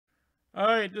All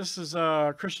right, this is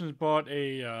Christian bought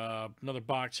a another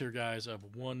box here, guys,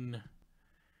 of 1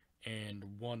 and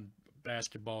 1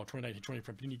 basketball 2019-20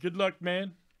 from Panini. Good luck,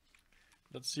 man.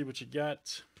 Let's see what you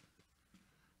got.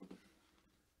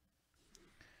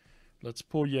 Let's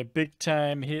pull you a big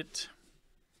time hit.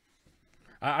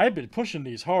 I've been pushing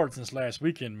these hard since last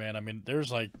weekend, man. I mean,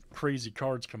 there's like crazy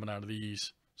cards coming out of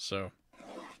these. So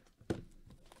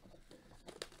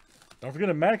don't forget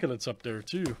Immaculate's up there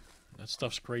too. That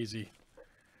stuff's crazy.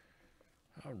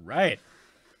 All right.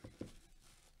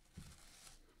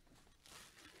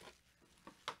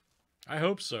 I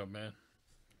hope so, man.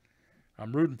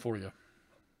 I'm rooting for you.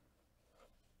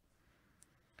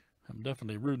 I'm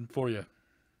definitely rooting for you.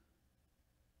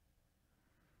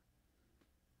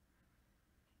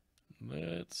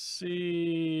 Let's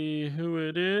see who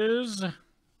it is.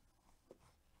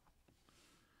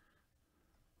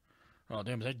 Oh,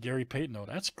 damn, is that Gary Payton? Oh,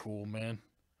 that's cool, man.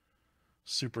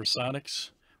 Supersonics,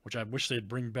 which I wish they'd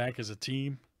bring back as a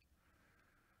team.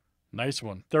 Nice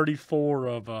one. 34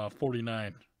 of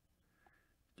 49.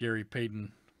 Gary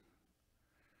Payton.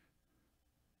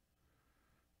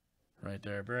 Right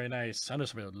there. Very nice. I know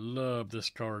somebody would love this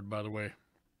card, by the way.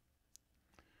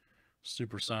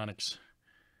 Supersonics.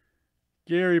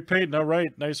 Gary Payton. All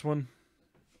right. Nice one.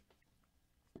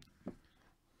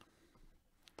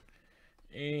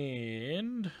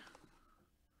 And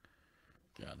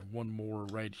got one more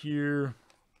right here.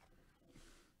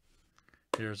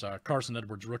 Here's Carson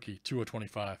Edwards, rookie, 2 of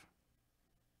 25.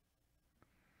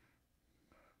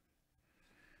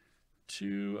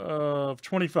 2 of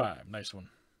 25. Nice one.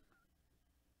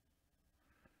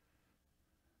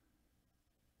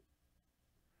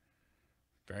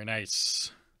 Very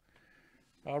nice.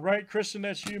 All right, Christian,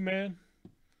 that's you, man.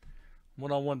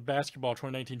 1-on-1 basketball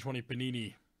 2019-20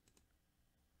 Panini.